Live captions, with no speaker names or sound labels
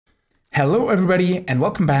Hello everybody and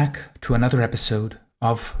welcome back to another episode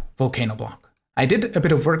of Volcano block. I did a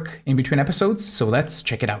bit of work in between episodes, so let's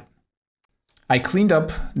check it out. I cleaned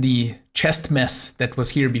up the chest mess that was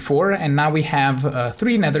here before, and now we have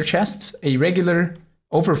 3 nether chests, a regular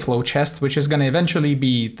overflow chest, which is going to eventually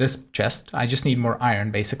be this chest. I just need more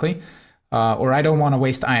iron basically, or I don't want to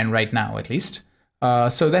waste iron right now at least.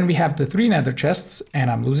 So then we have the 3 nether chests,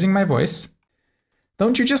 and I'm losing my voice.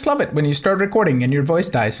 Don't you just love it when you start recording and your voice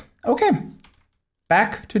dies? Okay,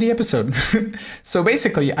 back to the episode. So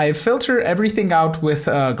basically, I filter everything out with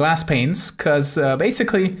glass panes, because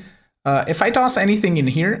basically, if I toss anything in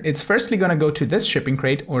here, it's firstly going to go to this shipping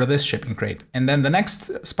crate or this shipping crate. And then the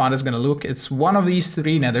next spot is going to look, it's one of these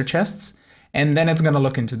 3 nether chests, and then it's going to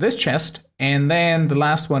look into this chest, and then the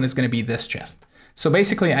last one is going to be this chest. So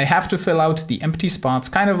basically, I have to fill out the empty spots,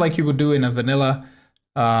 kind of like you would do in a vanilla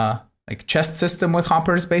like chest system with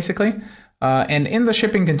hoppers basically. And in the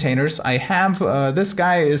shipping containers, I have, this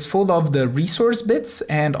guy is full of the resource bits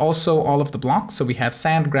and also all of the blocks. So we have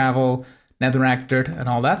sand, gravel, netherrack, dirt, and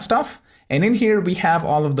all that stuff. And in here we have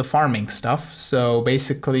all of the farming stuff. So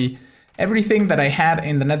basically everything that I had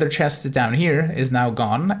in the nether chests down here is now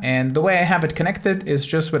gone. And the way I have it connected is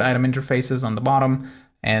just with item interfaces on the bottom.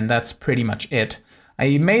 And that's pretty much it.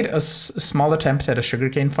 I made a small attempt at a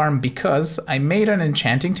sugarcane farm because I made an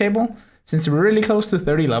enchanting table. Since we're really close to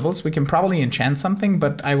 30 levels, we can probably enchant something,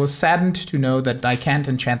 but I was saddened to know that I can't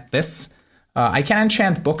enchant this. I can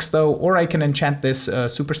enchant books though, or I can enchant this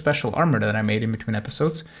super special armor that I made in between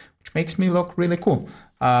episodes, which makes me look really cool.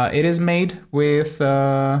 It is made with,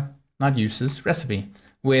 recipe,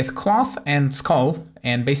 with cloth and skull,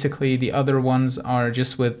 and basically the other ones are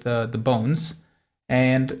just with the bones.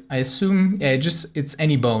 And I assume, yeah, it's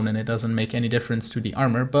any bone and it doesn't make any difference to the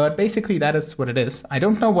armor, but basically that is what it is. I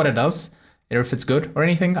don't know what it does, or if it's good or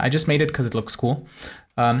anything. I just made it because it looks cool.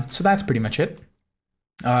 So that's pretty much it.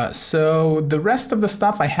 So the rest of the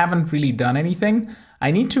stuff, I haven't really done anything.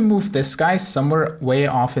 I need to move this guy somewhere way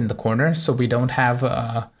off in the corner so we don't have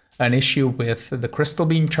an issue with the crystal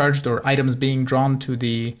being charged or items being drawn to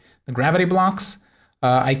the gravity blocks.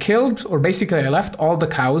 I killed, or basically I left all the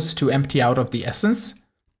cows to empty out of the essence,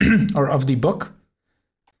 or of the book.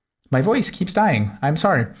 My voice keeps dying, I'm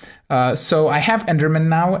sorry. So I have Endermen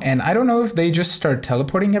now, and I don't know if they just start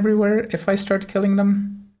teleporting everywhere if I start killing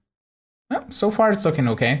them. Well, so far it's looking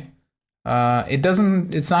okay.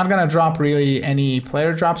 It's not gonna drop really any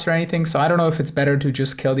player drops or anything, so I don't know if it's better to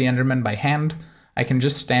just kill the Endermen by hand. I can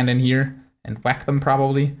just stand in here and whack them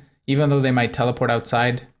probably, even though they might teleport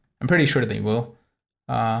outside. I'm pretty sure they will.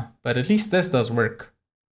 But at least this does work.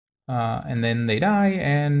 And then they die,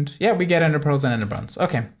 and yeah, we get ender pearls and ender bones.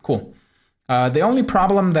 Okay, cool. The only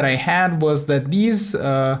problem that I had was that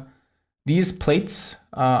these plates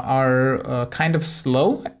are kind of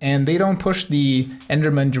slow, and they don't push the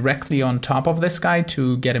enderman directly on top of this guy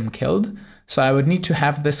to get him killed. So I would need to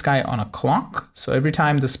have this guy on a clock. So every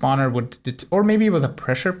time the spawner would, or maybe with a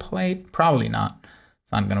pressure plate, probably not.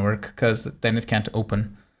 It's not gonna work because then it can't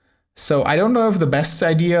open. So I don't know if the best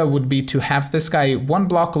idea would be to have this guy 1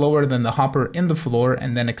 block lower than the hopper in the floor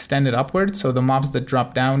and then extend it upward so the mobs that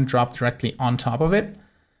drop down drop directly on top of it.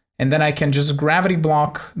 And then I can just gravity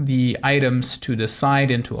block the items to the side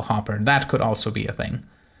into a hopper. That could also be a thing.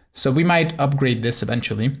 So we might upgrade this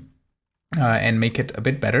eventually and make it a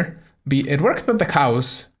bit better. It worked with the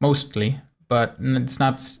cows mostly, but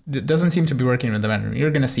it doesn't seem to be working with the vendor.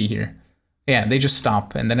 You're gonna see here. Yeah, they just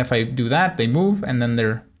stop. And then if I do that, they move and then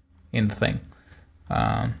they're in the thing.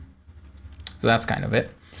 So that's kind of it.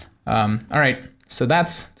 All right, so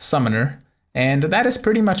that's Summoner. And that is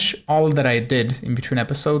pretty much all that I did in between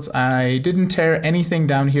episodes. I didn't tear anything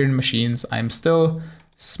down here in machines. I'm still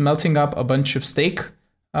smelting up a bunch of steak,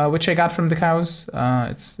 which I got from the cows.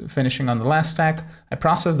 It's finishing on the last stack. I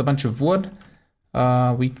processed a bunch of wood.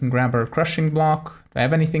 We can grab our crushing block. Do I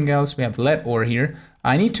have anything else? We have lead ore here.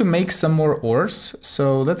 I need to make some more ores,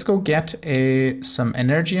 so let's go get some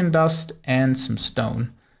energy and dust and some stone.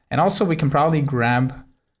 And also we can probably grab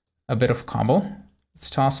a bit of cobble. Let's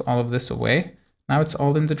toss all of this away. Now it's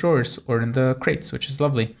all in the drawers or in the crates, which is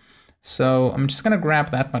lovely. So I'm just gonna grab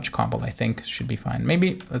that much cobble, I think should be fine.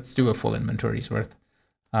 Maybe let's do a full inventory's worth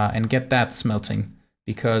and get that smelting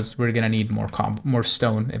because we're gonna need more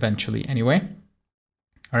stone eventually anyway.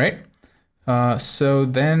 All right. So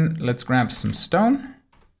then let's grab some stone,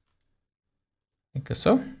 like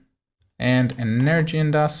so, and energy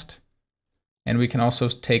and dust. And we can also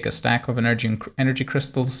take a stack of energy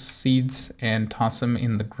crystal seeds and toss them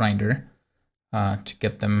in the grinder to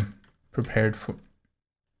get them prepared for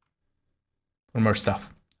more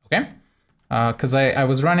stuff. Okay, because I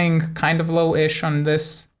was running kind of low-ish on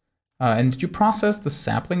this. And did you process the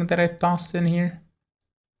sapling that I tossed in here?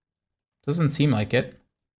 Doesn't seem like it.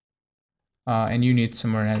 And you need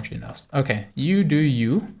some more energy dust. Okay, you do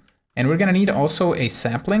you. And we're gonna need also a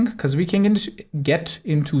sapling, because we can get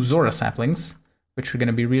into Zora saplings, which are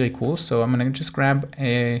gonna be really cool. So I'm gonna just grab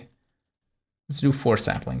a, let's do 4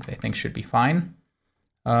 saplings, I think should be fine.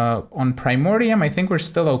 On Primordium, I think we're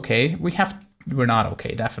still okay. We're not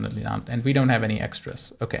okay, definitely not. And we don't have any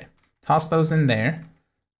extras. Okay, toss those in there.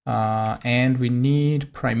 And we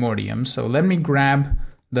need Primordium. So let me grab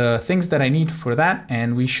the things that I need for that,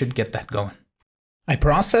 and we should get that going. I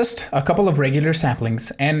processed a couple of regular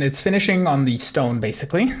saplings, and it's finishing on the stone,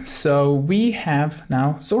 basically. So we have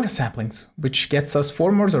now Zora saplings, which gets us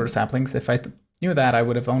 4 more Zora saplings. If I knew that, I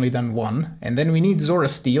would have only done 1. And then we need Zora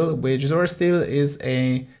steel, which Zora steel is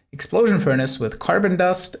a explosion furnace with carbon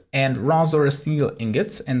dust and raw Zora steel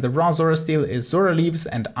ingots. And the raw Zora steel is Zora leaves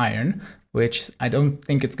and iron, which I don't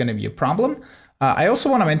think it's going to be a problem. I also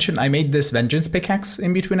want to mention I made this vengeance pickaxe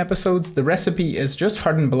in between episodes. The recipe is just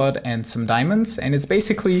hardened blood and some diamonds, and it's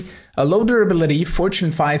basically a low durability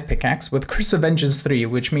Fortune 5 pickaxe with Curse of Vengeance 3,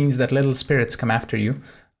 which means that little spirits come after you,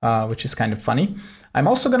 which is kind of funny. I'm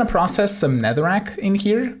also going to process some netherrack in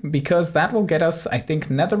here, because that will get us, I think,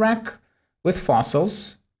 netherrack with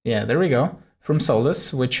fossils. Yeah, there we go. From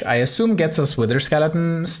Solus, which I assume gets us wither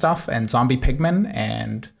skeleton stuff and zombie pigmen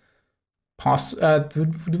and...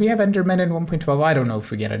 do we have Endermen in 1.12? I don't know if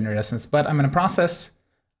we get Ender Essence, but I'm going to process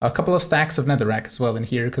a couple of stacks of netherrack as well in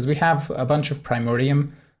here, because we have a bunch of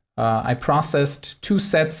Primordium. I processed 2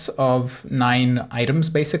 sets of 9 items,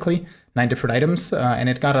 basically, 9 different items, and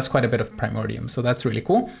it got us quite a bit of Primordium, so that's really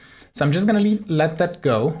cool. So I'm just going to let that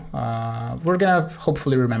go. We're going to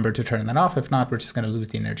hopefully remember to turn that off. If not, we're just going to lose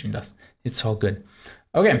the energy and dust. It's all good.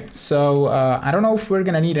 Okay, so I don't know if we're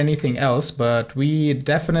gonna need anything else, but we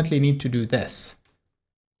definitely need to do this.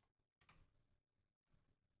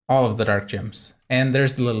 All of the dark gems. And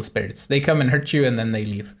there's the little spirits. They come and hurt you and then they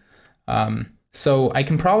leave. So I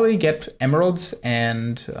can probably get emeralds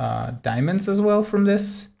and diamonds as well from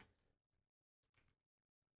this.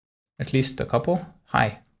 At least a couple.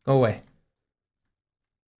 Hi, go away.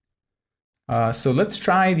 So let's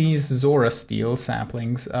try these Zora steel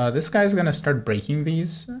saplings. This guy's gonna start breaking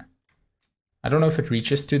these. I don't know if it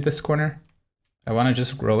reaches to this corner. I wanna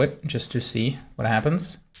just grow it just to see what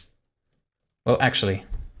happens. Well, actually,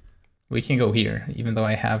 we can go here, even though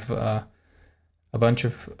I have a bunch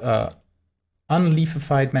of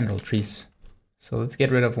unleafified mineral trees. So let's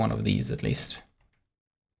get rid of one of these at least.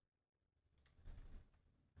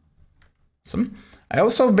 Awesome. I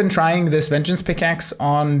also have been trying this Vengeance Pickaxe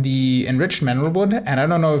on the enriched mineral wood, and I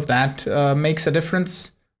don't know if that makes a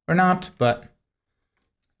difference or not, but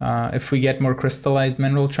if we get more crystallized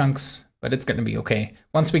mineral chunks, but it's gonna be okay.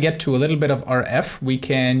 Once we get to a little bit of RF, we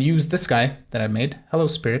can use this guy that I made. Hello,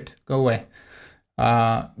 spirit, go away.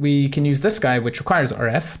 We can use this guy, which requires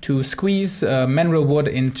RF, to squeeze mineral wood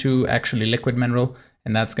into actually liquid mineral,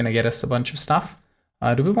 and that's gonna get us a bunch of stuff.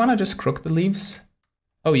 Do we wanna just crook the leaves?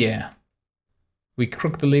 Oh yeah. We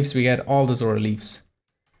crook the leaves, we get all the Zora leaves.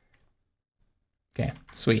 Okay,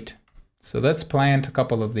 sweet. So let's plant a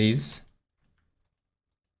couple of these.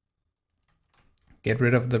 Get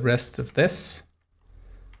rid of the rest of this.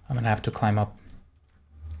 I'm gonna have to climb up.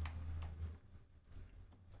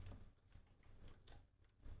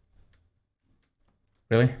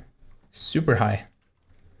 Really? Super high.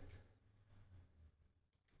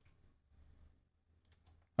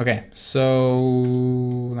 Okay, so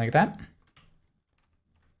like that.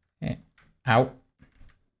 Ow.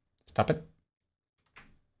 Stop it.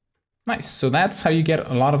 Nice. So that's how you get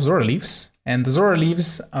a lot of Zora leaves. And the Zora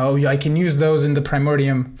leaves, oh yeah, I can use those in the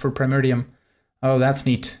Primordium for Primordium. Oh, that's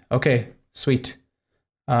neat. Okay, sweet.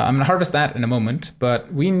 I'm gonna harvest that in a moment,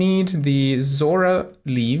 but we need the Zora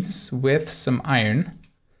leaves with some iron.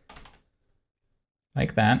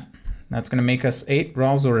 Like that. That's gonna make us 8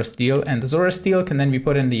 raw Zora steel, and the Zora steel can then be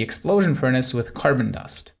put in the explosion furnace with carbon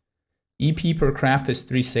dust. EP per craft is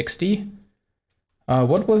 360.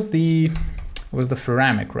 What was the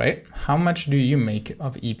ceramic, right? How much do you make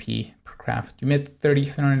of EP per craft? You made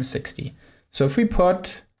 360. So if we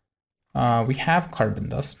put, we have carbon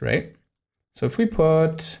dust, right? So if we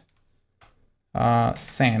put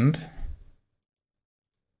sand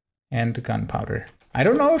and gunpowder, I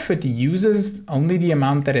don't know if it uses only the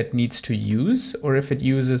amount that it needs to use or if it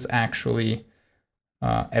uses actually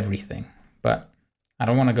everything, but I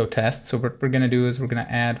don't want to go test. So what we're going to do is we're going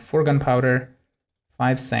to add 4 gunpowder,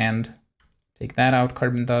 5 sand, take that out,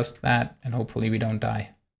 carbon dust, that, and hopefully we don't die.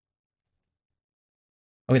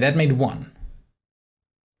 Okay, that made 1.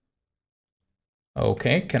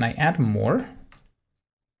 Okay, can I add more?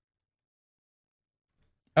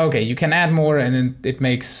 Okay, you can add more and then it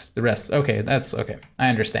makes the rest. Okay, that's okay. I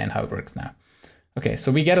understand how it works now. Okay,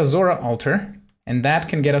 so we get a Zora altar, and that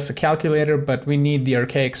can get us a calculator, but we need the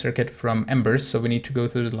archaic circuit from embers, so we need to go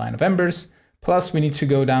through the line of embers. Plus, we need to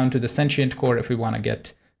go down to the sentient core if we want to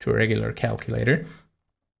get to a regular calculator.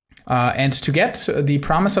 And to get the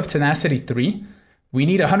promise of tenacity 3, we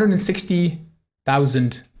need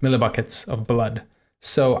 160,000 millibuckets of blood.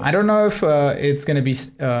 So I don't know if it's going to be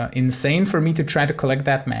insane for me to try to collect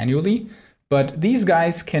that manually, but these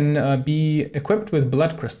guys can be equipped with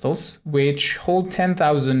blood crystals, which hold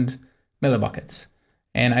 10,000 millibuckets.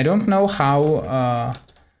 And I don't know how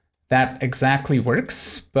that exactly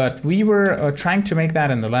works, but we were trying to make that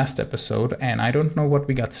in the last episode, and I don't know what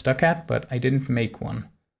we got stuck at, but I didn't make one.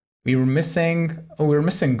 We were missing, we were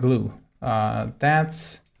missing glue.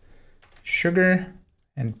 That's sugar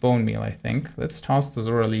and bone meal, I think. Let's toss the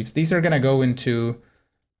Zora leaves. These are gonna go into,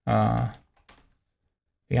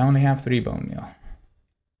 we only have 3 bone meal.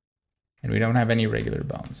 And we don't have any regular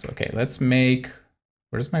bones. Okay, let's make,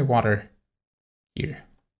 where's my water? Here.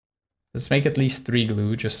 Let's make at least 3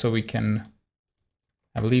 glue just so we can,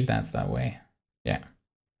 I believe that's that way. Yeah.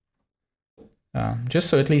 Just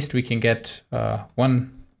so at least we can get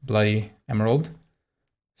 1 bloody emerald.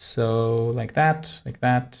 So like that, like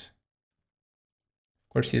that.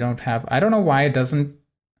 Of course you don't have, I don't know why it doesn't,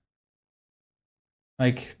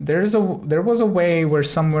 like there was a way where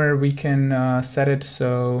somewhere we can set it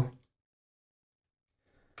so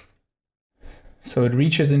it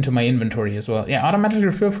reaches into my inventory as well. Yeah, automatically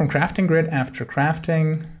refill from crafting grid after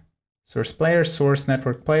crafting. Source player, source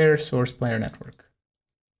network player, source player network.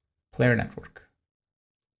 Player network.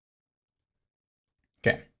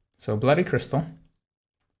 Okay, so bloody crystal.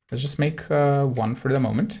 Let's just make 1 for the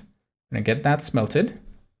moment. I'm gonna get that smelted.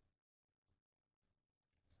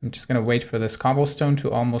 I'm just gonna wait for this cobblestone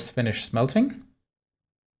to almost finish smelting.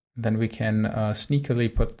 Then we can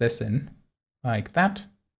sneakily put this in like that.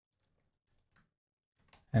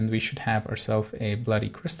 And we should have ourselves a bloody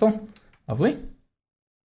crystal. Lovely.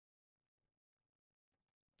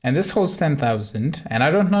 And this holds 10,000. And I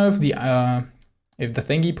don't know if the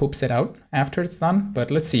thingy poops it out after it's done, but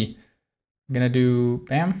let's see. I'm gonna do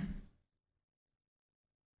bam.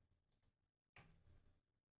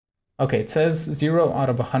 Okay, it says 0 out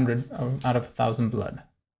of 100 out of 1,000 blood.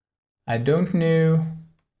 I don't know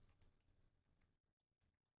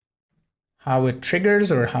how it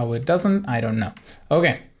triggers or how it doesn't. I don't know.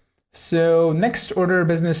 Okay, so next order of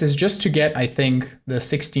business is just to get, I think, the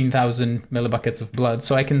 16,000 millibuckets of blood.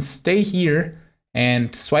 So I can stay here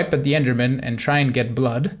and swipe at the Enderman and try and get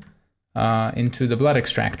blood into the blood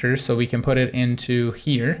extractor so we can put it into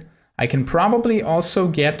here. I can probably also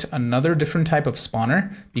get another different type of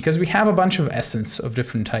spawner because we have a bunch of essence of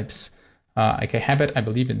different types. I can have it, I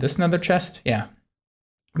believe, in this nether chest. Yeah,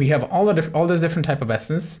 we have all this different type of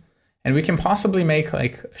essence, and we can possibly make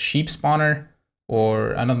like a sheep spawner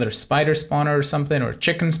or another spider spawner or something, or a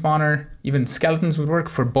chicken spawner. Even skeletons would work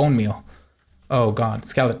for bone meal. Oh god,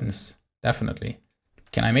 skeletons, definitely.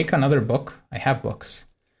 Can I make another book? I have books.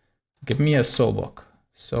 Give me a soul book.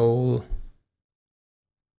 Soul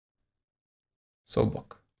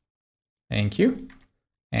book. Thank you.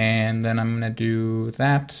 And then I'm gonna do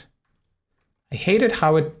that. I hate it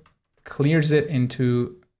how it clears it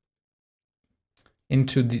into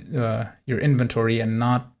the your inventory and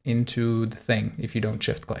not into the thing if you don't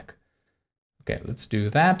shift click. Okay, let's do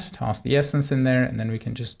that. Toss the essence in there, and then we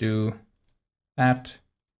can just do that,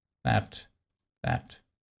 that, that.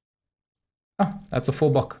 Oh, that's a full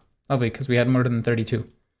book. Lovely, because we had more than 32.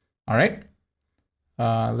 All right.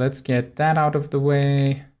 Let's get that out of the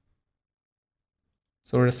way.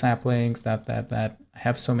 Zora saplings, that. I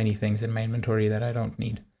have so many things in my inventory that I don't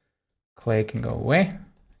need. Clay can go away,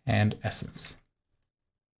 and essence.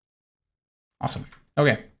 Awesome.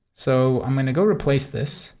 Okay, so I'm gonna go replace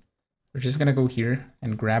this. We're just gonna go here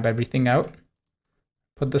and grab everything out.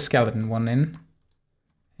 Put the skeleton one in,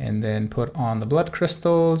 and then put on the blood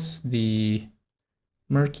crystals, the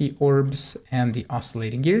murky orbs, and the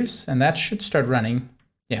oscillating gears, and that should start running.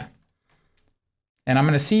 Yeah. And I'm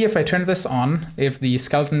gonna see if I turn this on, if the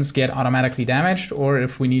skeletons get automatically damaged, or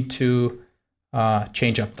if we need to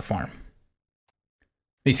change up the farm.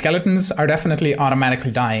 The skeletons are definitely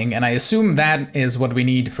automatically dying, and I assume that is what we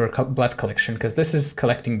need for blood collection, because this is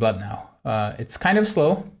collecting blood now. It's kind of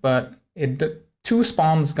slow, but 2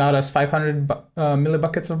 spawns got us 500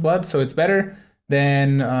 millibuckets of blood, so it's better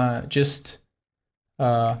than just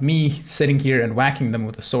me sitting here and whacking them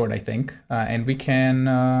with a sword, I think. And we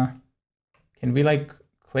can we like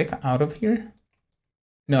click out of here?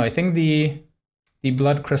 No, I think the the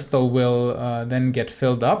blood crystal will then get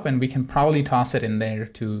filled up, and we can probably toss it in there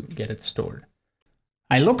to get it stored.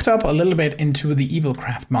 I looked up a little bit into the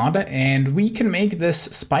EvilCraft mod, and we can make this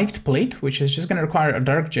spiked plate, which is just going to require a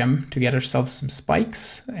dark gem to get ourselves some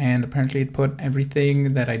spikes. And apparently it put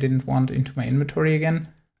everything that I didn't want into my inventory again.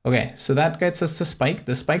 Okay, so that gets us to spike.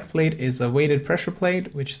 The spike plate is a weighted pressure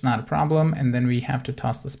plate, which is not a problem. And then we have to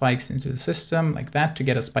toss the spikes into the system like that to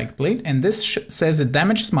get a spike plate. And this says it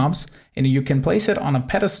damages mobs, and you can place it on a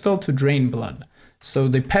pedestal to drain blood. So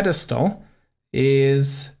the pedestal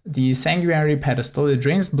is the sanguinary pedestal. It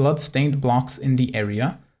drains blood-stained blocks in the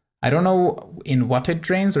area. I don't know in what it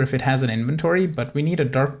drains or if it has an inventory, but we need a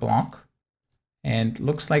dark block. And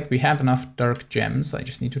looks like we have enough dark gems. I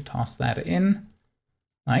just need to toss that in.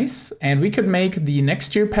 Nice. And we could make the next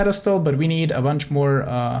tier pedestal, but we need a bunch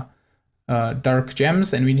more dark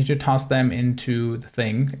gems, and we need to toss them into the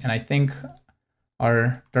thing. And I think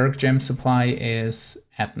our dark gem supply is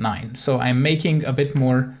at 9. So I'm making a bit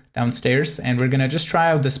more downstairs, and we're gonna just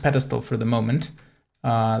try out this pedestal for the moment.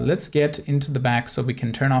 Let's get into the back so we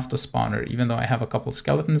can turn off the spawner, even though I have a couple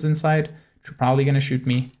skeletons inside, which are probably gonna shoot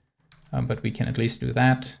me, but we can at least do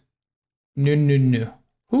that. No.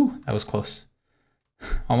 Ooh, that was close.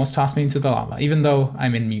 Almost tossed me into the lava, even though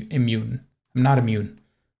I'm immune. I'm not immune.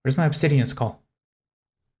 Where's my obsidian skull?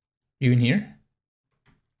 You in here?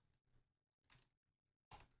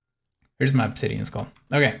 Here's my obsidian skull.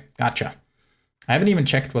 Okay, gotcha. I haven't even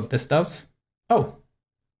checked what this does. Oh.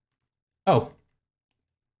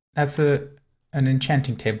 That's an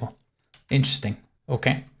enchanting table. Interesting.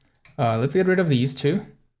 Okay. Let's get rid of these two.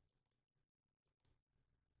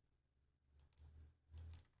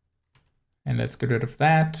 And let's get rid of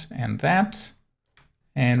that and that.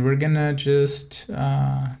 And we're gonna just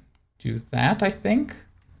do that, I think.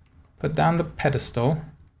 Put down the pedestal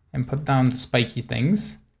and put down the spiky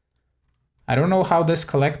things. I don't know how this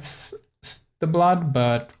collects the blood,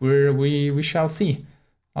 but we shall see.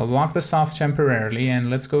 I'll lock this off temporarily, and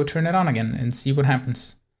let's go turn it on again and see what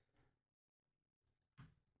happens.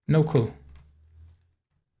 No clue.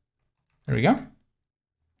 There we go.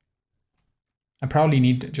 I probably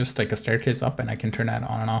need just like a staircase up, and I can turn that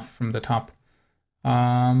on and off from the top.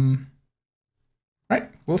 Right,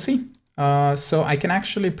 we'll see. So I can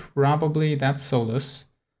actually probably, that's Solus.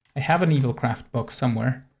 I have an EvilCraft book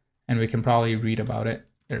somewhere, and we can probably read about it.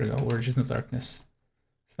 There we go, Origins of Darkness.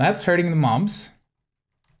 So that's hurting the mobs.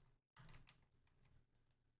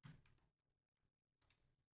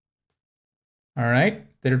 All right,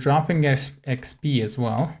 they're dropping XP as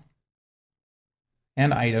well.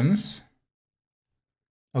 And items.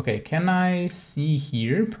 Okay, can I see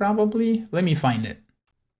here probably? Let me find it.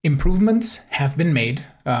 Improvements have been made.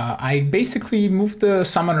 I basically moved the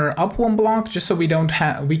summoner up 1 block just so we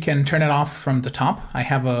can turn it off from the top. I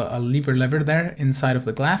have a lever there inside of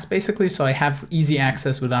the glass basically, so I have easy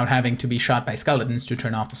access without having to be shot by skeletons to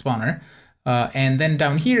turn off the spawner. And then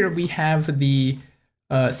down here we have the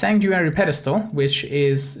sanctuary pedestal, which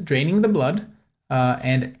is draining the blood.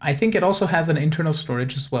 And I think it also has an internal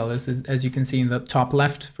storage as well, as you can see in the top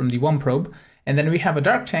left from the one probe. And then we have a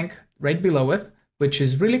dark tank right below it, which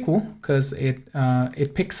is really cool because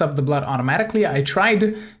it picks up the blood automatically. I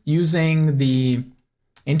tried using the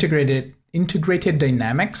integrated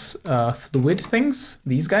dynamics fluid things,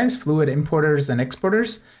 these guys, fluid importers and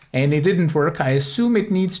exporters, and it didn't work. I assume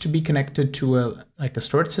it needs to be connected to like a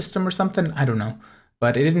storage system or something. I don't know,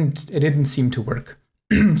 but it didn't seem to work.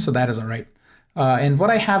 So that is all right. And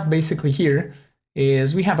what I have basically here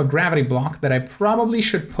is we have a gravity block that I probably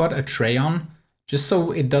should put a tray on, just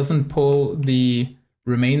so it doesn't pull the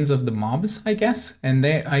remains of the mobs, I guess. And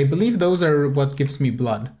I believe those are what gives me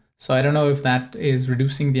blood. So I don't know if that is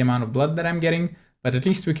reducing the amount of blood that I'm getting, but at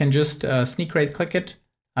least we can just sneak right click it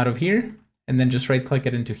out of here and then just right click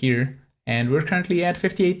it into here. And we're currently at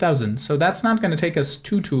 58,000. So that's not going to take us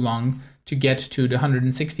too long to get to the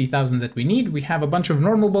 160,000 that we need. We have a bunch of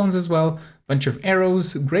normal bones as well, a bunch of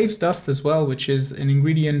arrows, graves dust as well, which is an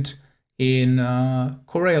ingredient in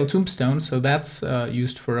Corail Tombstone, so that's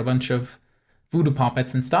used for a bunch of voodoo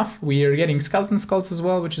puppets and stuff. We are getting skeleton skulls as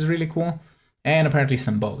well, which is really cool, and apparently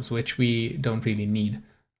some bows, which we don't really need.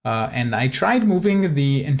 And I tried moving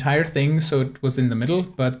the entire thing so it was in the middle,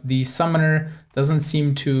 but the summoner doesn't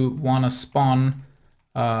seem to want to spawn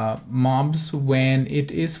mobs when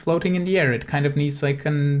it is floating in the air. It kind of needs like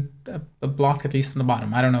a block at least on the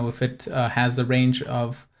bottom. I don't know if it has the range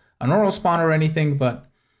of a normal spawn or anything, but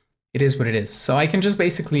it is what it is. So I can just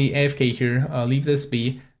basically AFK here, leave this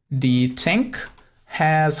be. The tank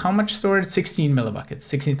has how much storage? 16 millibuckets,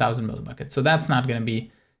 16,000 millibuckets. So that's not going to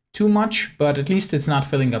be too much, but at least it's not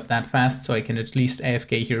filling up that fast. So I can at least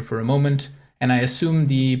AFK here for a moment And I assume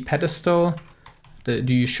the pedestal,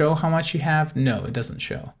 do you show how much you have? No, it doesn't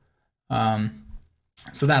show.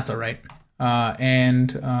 So that's all right.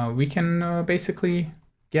 We can basically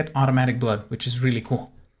get automatic blood, which is really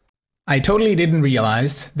cool. I totally didn't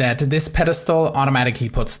realize that this pedestal automatically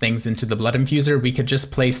puts things into the blood infuser. We could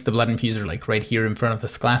just place the blood infuser like right here in front of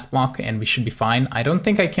this glass block and we should be fine. I don't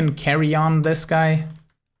think I can carry on this guy.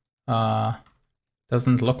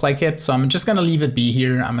 Doesn't look like it, so I'm just gonna leave it be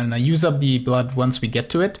here. I'm gonna use up the blood once we get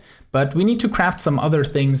to it, but we need to craft some other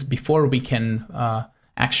things before we can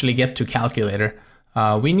actually get to calculator.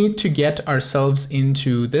 We need to get ourselves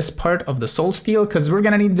into this part of the soul steel because we're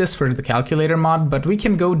gonna need this for the calculator mod, but we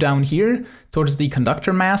can go down here towards the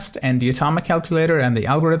conductor mast and the atomic calculator and the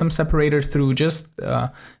algorithm separator through just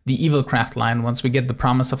the evil craft line once we get the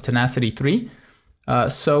promise of tenacity 3.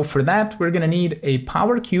 So for that, we're gonna need a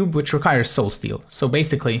power cube, which requires soul steel. So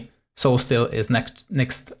basically, soul steel is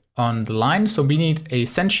next on the line. So we need a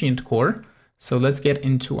sentient core. So let's get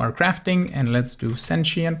into our crafting and let's do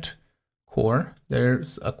sentient core.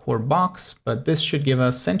 There's a core box, but this should give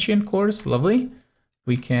us sentient cores. Lovely.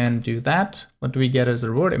 We can do that. What do we get as a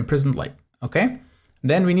reward? Imprisoned light. Okay.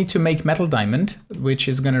 Then we need to make metal diamond, which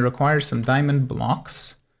is gonna require some diamond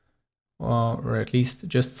blocks. Or at least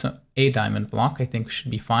just a diamond block, I think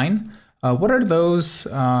should be fine. What are those?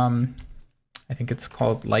 I think it's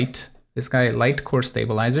called light. This guy, light core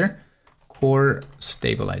stabilizer. Core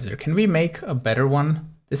stabilizer. Can we make a better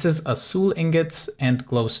one? This is azul ingots and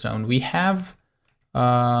glowstone. We have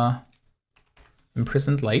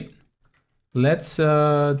imprisoned light. Let's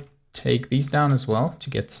take these down as well to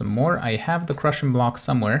get some more. I have the crushing block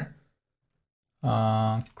somewhere.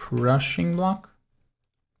 Crushing block.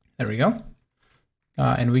 There we go.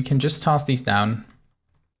 And we can just toss these down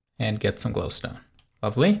and get some glowstone.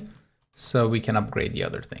 Lovely. So we can upgrade the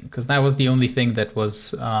other thing, because that was the only thing that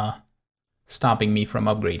was stopping me from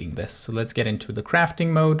upgrading this. So let's get into the crafting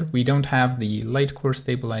mode. We don't have the light core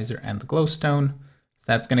stabilizer and the glowstone. So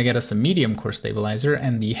that's going to get us a medium core stabilizer,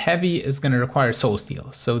 and the heavy is going to require soul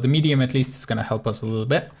steel. So the medium at least is going to help us a little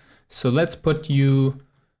bit. So let's put you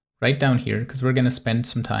right down here, because we're going to spend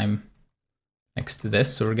some time next to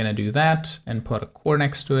this. So we're going to do that and put a core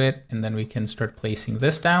next to it, and then we can start placing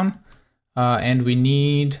this down. And we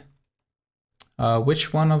need,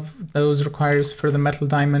 which one of those requires for the metal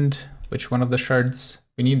diamond? Which one of the shards?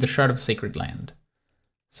 We need the shard of sacred land.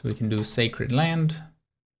 So we can do sacred land.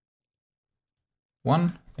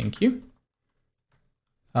 1, thank you.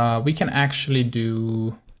 We can actually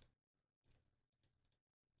do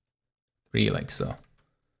 3 like so.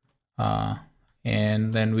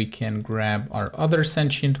 And then we can grab our other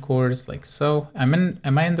sentient cores like so. Am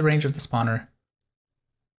I in the range of the spawner?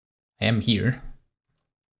 I am here,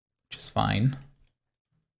 which is fine.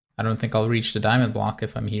 I don't think I'll reach the diamond block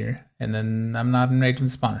if I'm here, and then I'm not in range of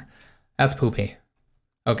the spawner. That's poopy.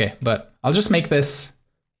 Okay, but I'll just make this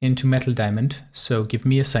into metal diamond, so give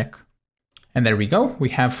me a sec. And there we go. We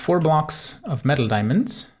have 4 blocks of metal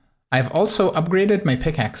diamonds. I've also upgraded my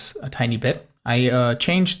pickaxe a tiny bit. I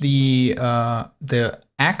changed the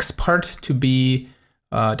axe part to be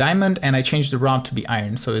diamond, and I changed the rod to be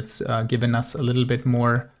iron, so it's given us a little bit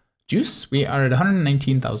more juice. We are at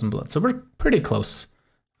 119,000 blood, so we're pretty close.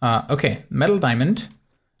 Okay, metal diamond,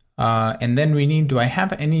 and then we need, do I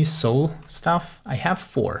have any soul stuff? I have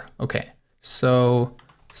 4. Okay, so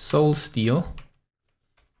soul steel,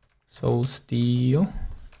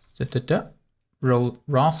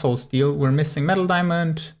 raw soul steel. We're missing metal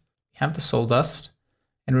diamond. Have the soul dust,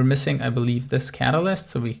 and we're missing, I believe, this catalyst,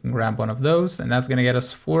 so we can grab one of those, and that's gonna get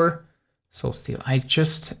us 4 soul steel. I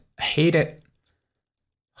just hate it.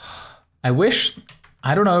 I wish,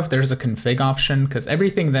 I don't know if there's a config option, because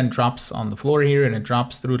everything then drops on the floor here, and it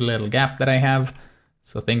drops through the little gap that I have,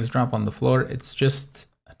 so things drop on the floor. It's just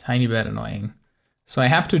a tiny bit annoying. So I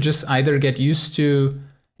have to just either get used to,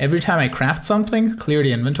 every time I craft something, clear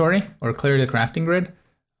the inventory, or clear the crafting grid,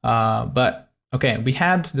 but okay, we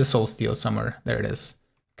had the soul steel somewhere. There it is.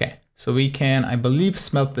 Okay, so we can, I believe,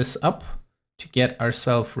 smelt this up to get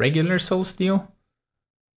ourselves regular soul steel.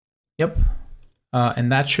 Yep. And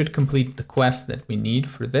that should complete the quest that we need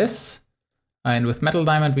for this. And with metal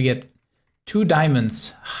diamond, we get 2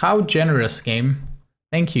 diamonds. How generous, game.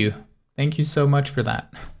 Thank you. Thank you so much for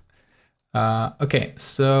that. Okay,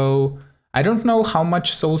 so I don't know how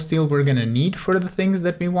much soul steel we're gonna need for the things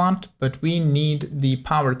that we want, but we need the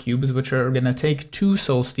power cubes, which are gonna take 2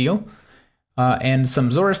 soul steel, and some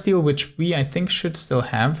Zora steel, which we, I think, should still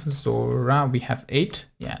have. Zora, we have 8.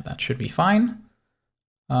 Yeah, that should be fine.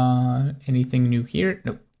 Anything new here?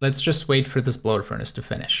 Nope. Let's just wait for this blower furnace to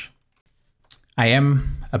finish. I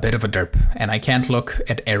am a bit of a derp and I can't look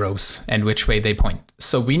at arrows and which way they point.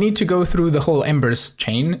 So we need to go through the whole embers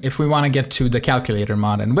chain if we want to get to the calculator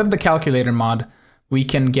mod. And with the calculator mod, we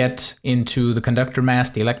can get into the conductor mass,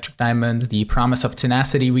 the electric diamond, the promise of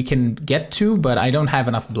tenacity we can get to, but I don't have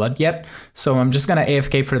enough blood yet. So I'm just gonna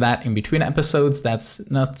AFK for that in between episodes. That's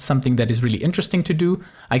not something that is really interesting to do.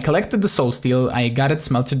 I collected the soul steel, I got it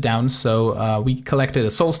smelted down. So we collected a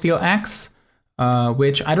soul steel axe,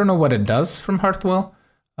 which I don't know what it does from Hearthwell.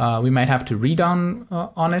 We might have to read on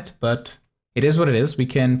it, but it is what it is. We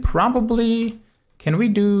can probably, can we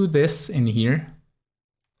do this in here?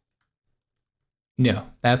 No,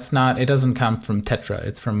 that's not, it doesn't come from Tetra,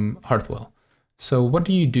 it's from Hearthwell. So what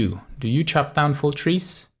do? Do you chop down full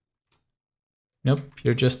trees? Nope,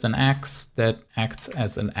 you're just an axe that acts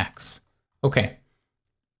as an axe. Okay,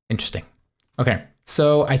 interesting. Okay,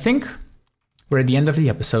 so I think we're at the end of the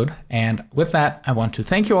episode, and with that, I want to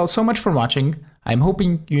thank you all so much for watching. I'm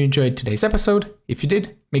hoping you enjoyed today's episode. If you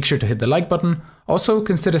did, make sure to hit the like button. Also,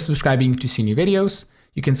 consider subscribing to see new videos.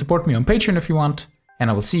 You can support me on Patreon if you want,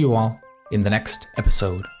 and I will see you all in the next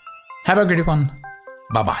episode. Have a great one.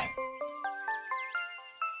 Bye-bye.